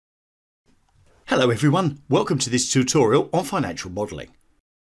Hello everyone, welcome to this tutorial on financial modelling.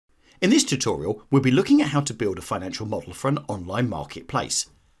 In this tutorial, we'll be looking at how to build a financial model for an online marketplace.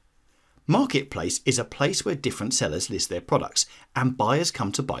 Marketplace is a place where different sellers list their products and buyers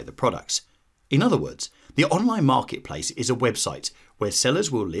come to buy the products. In other words, the online marketplace is a website where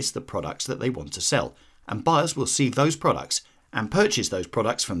sellers will list the products that they want to sell and buyers will see those products and purchase those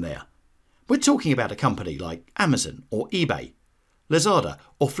products from there. We're talking about a company like Amazon or eBay, Lazada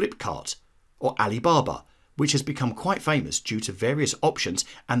or Flipkart, or Alibaba, which has become quite famous due to various options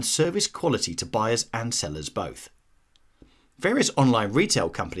and service quality to buyers and sellers both. Various online retail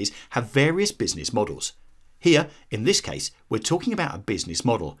companies have various business models. Here, in this case, we're talking about a business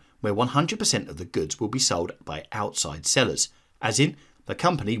model where 100% of the goods will be sold by outside sellers, as in, the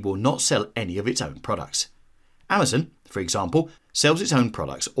company will not sell any of its own products. Amazon, for example, sells its own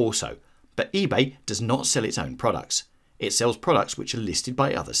products also, but eBay does not sell its own products. It sells products which are listed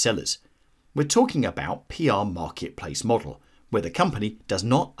by other sellers. We're talking about PR marketplace model, where the company does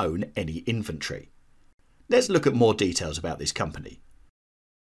not own any inventory. Let's look at more details about this company.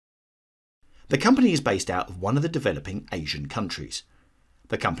 The company is based out of one of the developing Asian countries.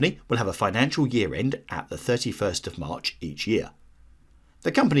 The company will have a financial year end at the 31st of March each year.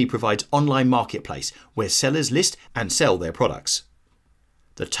 The company provides online marketplace where sellers list and sell their products.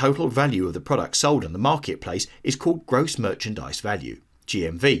 The total value of the products sold on the marketplace is called gross merchandise value,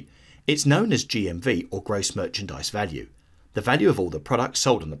 GMV. It's known as GMV or gross merchandise value. The value of all the products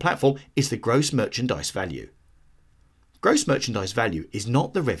sold on the platform is the gross merchandise value. Gross merchandise value is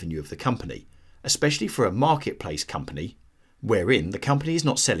not the revenue of the company, especially for a marketplace company, wherein the company is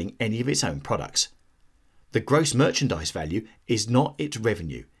not selling any of its own products. The gross merchandise value is not its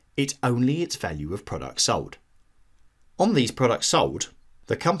revenue, it's only its value of products sold. On these products sold,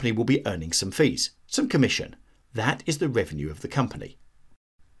 the company will be earning some fees, some commission. That is the revenue of the company.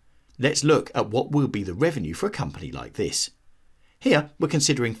 Let's look at what will be the revenue for a company like this. Here we're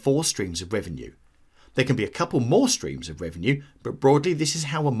considering 4 streams of revenue. There can be a couple more streams of revenue, but broadly this is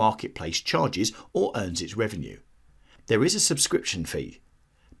how a marketplace charges or earns its revenue. There is a subscription fee.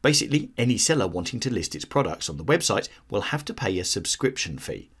 Basically, any seller wanting to list its products on the website will have to pay a subscription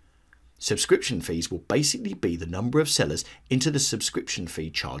fee. Subscription fees will basically be the number of sellers into the subscription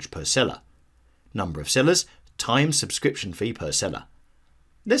fee charged per seller. Number of sellers times subscription fee per seller.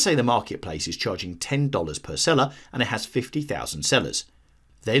 Let's say the marketplace is charging $10 per seller and it has 50,000 sellers.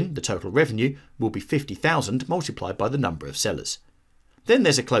 Then the total revenue will be 50,000 multiplied by the number of sellers. Then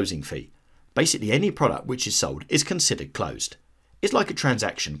there's a closing fee. Basically any product which is sold is considered closed. It's like a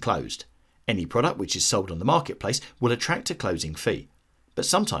transaction closed. Any product which is sold on the marketplace will attract a closing fee. But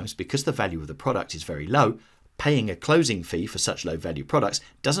sometimes, because the value of the product is very low, paying a closing fee for such low value products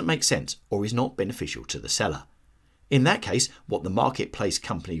doesn't make sense or is not beneficial to the seller. In that case, what the marketplace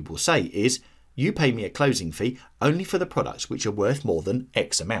company will say is, you pay me a closing fee only for the products which are worth more than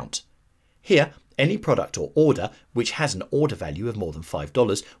X amount. Here, any product or order which has an order value of more than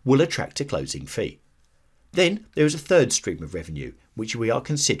 $5 will attract a closing fee. Then there is a third stream of revenue which we are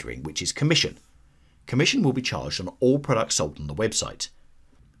considering, which is commission. Commission will be charged on all products sold on the website.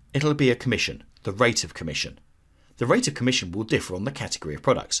 It'll be a commission, the rate of commission. The rate of commission will differ on the category of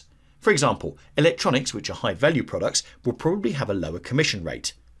products. For example, electronics, which are high-value products, will probably have a lower commission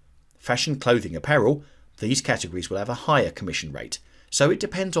rate. Fashion, clothing, apparel, these categories will have a higher commission rate, so it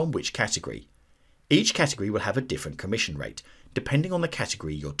depends on which category. Each category will have a different commission rate, depending on the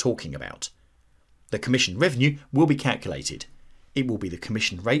category you're talking about. The commission revenue will be calculated. It will be the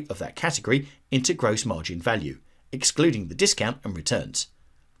commission rate of that category into gross margin value, excluding the discount and returns.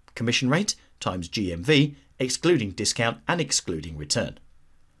 Commission rate times GMV, excluding discount and excluding return.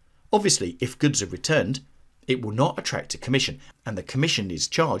 Obviously, if goods are returned, it will not attract a commission, and the commission is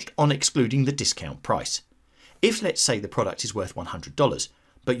charged on excluding the discount price. If, let's say, the product is worth $100,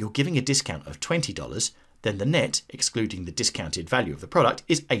 but you're giving a discount of $20, then the net, excluding the discounted value of the product,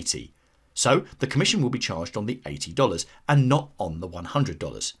 is $80. So the commission will be charged on the $80 and not on the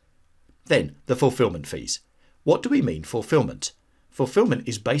 $100. Then, the fulfillment fees. What do we mean fulfillment? Fulfillment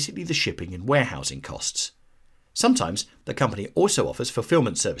is basically the shipping and warehousing costs. Sometimes the company also offers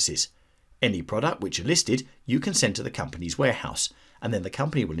fulfillment services. Any product which are listed you can send to the company's warehouse, and then the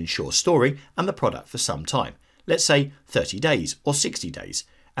company will ensure storing and the product for some time, let's say 30 days or 60 days,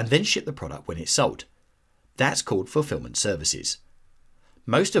 and then ship the product when it's sold. That's called fulfillment services.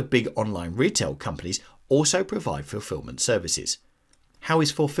 Most of big online retail companies also provide fulfillment services. How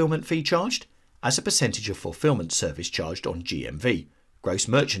is fulfillment fee charged? As a percentage of fulfillment service charged on GMV, gross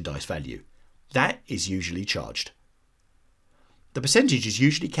merchandise value. That is usually charged. The percentage is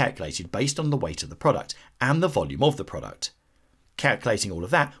usually calculated based on the weight of the product and the volume of the product. Calculating all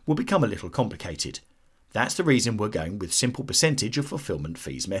of that will become a little complicated. That's the reason we're going with simple percentage of fulfillment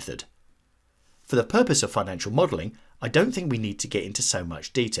fees method. For the purpose of financial modelling, I don't think we need to get into so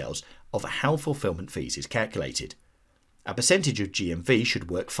much details of how fulfillment fees is calculated. A percentage of GMV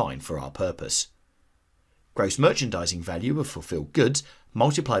should work fine for our purpose. Gross merchandising value of fulfilled goods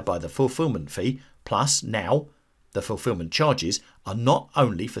multiplied by the fulfillment fee plus now the fulfillment charges are not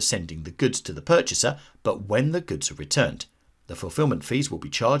only for sending the goods to the purchaser, but when the goods are returned. The fulfillment fees will be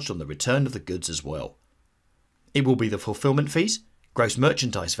charged on the return of the goods as well. It will be the fulfillment fees, gross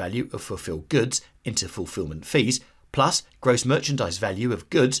merchandise value of fulfilled goods into fulfillment fees, plus gross merchandise value of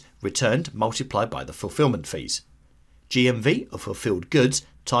goods returned multiplied by the fulfillment fees. GMV of fulfilled goods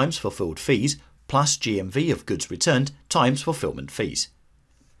times fulfilled fees plus GMV of goods returned times fulfillment fees.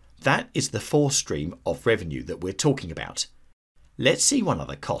 That is the fourth stream of revenue that we're talking about. Let's see one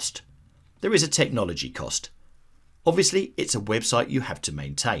other cost. There is a technology cost. Obviously, it's a website you have to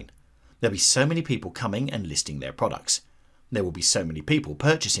maintain. There'll be so many people coming and listing their products. There will be so many people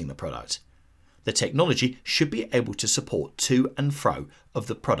purchasing the product. The technology should be able to support to and fro of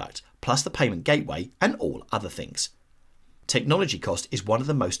the product, plus the payment gateway and all other things. Technology cost is one of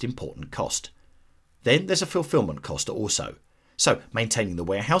the most important costs. Then there's a fulfillment cost also. So maintaining the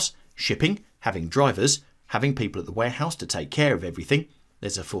warehouse, shipping, having drivers, having people at the warehouse to take care of everything,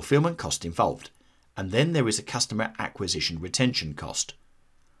 there's a fulfillment cost involved. And then there is a customer acquisition retention cost.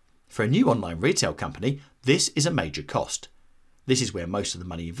 For a new online retail company, this is a major cost. This is where most of the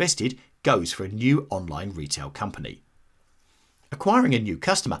money invested goes for a new online retail company. Acquiring a new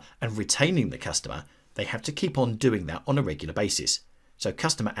customer and retaining the customer, they have to keep on doing that on a regular basis. So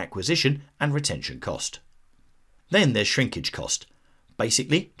customer acquisition and retention cost. Then there's shrinkage cost.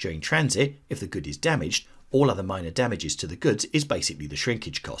 Basically, during transit, if the good is damaged, all other minor damages to the goods is basically the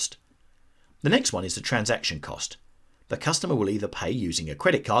shrinkage cost. The next one is the transaction cost. The customer will either pay using a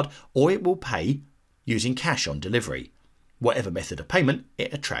credit card or it will pay using cash on delivery. Whatever method of payment,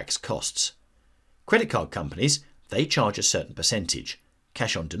 it attracts costs. Credit card companies, they charge a certain percentage.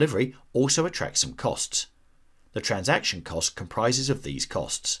 Cash on delivery also attracts some costs. The transaction cost comprises of these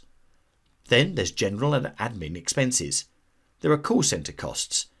costs. Then there's general and admin expenses. There are call center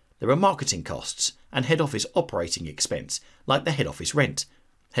costs. There are marketing costs and head office operating expense, like the head office rent,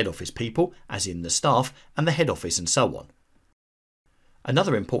 head office people, as in the staff, and the head office and so on.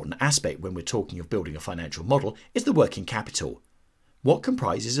 Another important aspect when we're talking of building a financial model is the working capital. What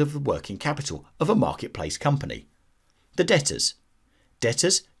comprises of the working capital of a marketplace company? The debtors.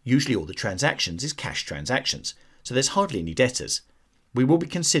 Debtors, usually all the transactions is cash transactions, so there's hardly any debtors. We will be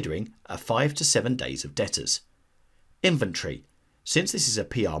considering 5 to 7 days of debtors. Inventory. Since this is a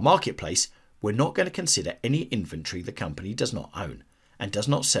PR marketplace, we're not going to consider any inventory the company does not own and does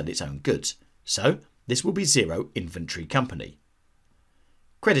not sell its own goods, so this will be zero inventory company.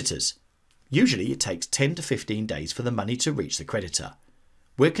 Creditors. Usually it takes 10 to 15 days for the money to reach the creditor.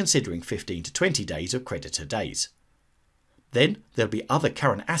 We're considering 15 to 20 days of creditor days. Then there'll be other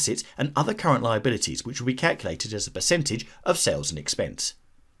current assets and other current liabilities which will be calculated as a percentage of sales and expense.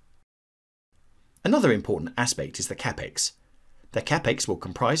 Another important aspect is the CapEx. The CapEx will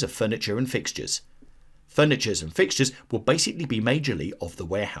comprise of furniture and fixtures. Furnitures and fixtures will basically be majorly of the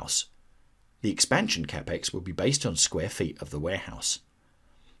warehouse. The expansion CapEx will be based on square feet of the warehouse.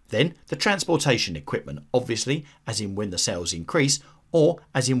 Then the transportation equipment, obviously as in when the sales increase or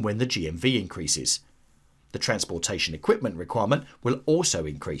as in when the GMV increases. The transportation equipment requirement will also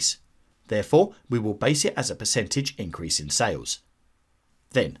increase. Therefore, we will base it as a percentage increase in sales.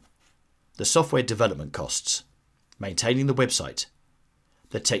 Then, the software development costs. Maintaining the website.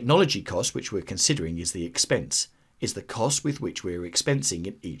 The technology cost which we're considering is the expense, is the cost with which we're expensing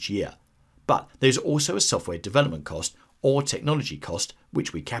it each year. But there's also a software development cost or technology cost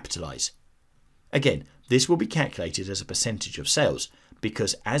which we capitalise. Again, this will be calculated as a percentage of sales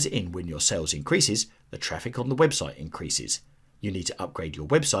because as in when your sales increases, the traffic on the website increases. You need to upgrade your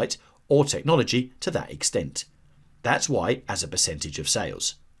website or technology to that extent. That's why as a percentage of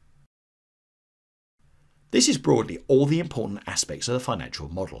sales. This is broadly all the important aspects of the financial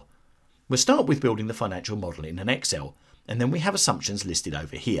model. We'll start with building the financial model in an Excel, and then we have assumptions listed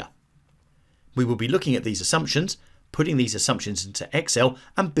over here. We will be looking at these assumptions, putting these assumptions into Excel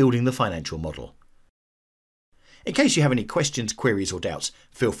and building the financial model. In case you have any questions, queries or doubts,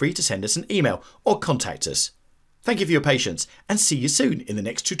 feel free to send us an email or contact us. Thank you for your patience and see you soon in the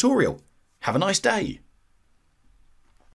next tutorial. Have a nice day.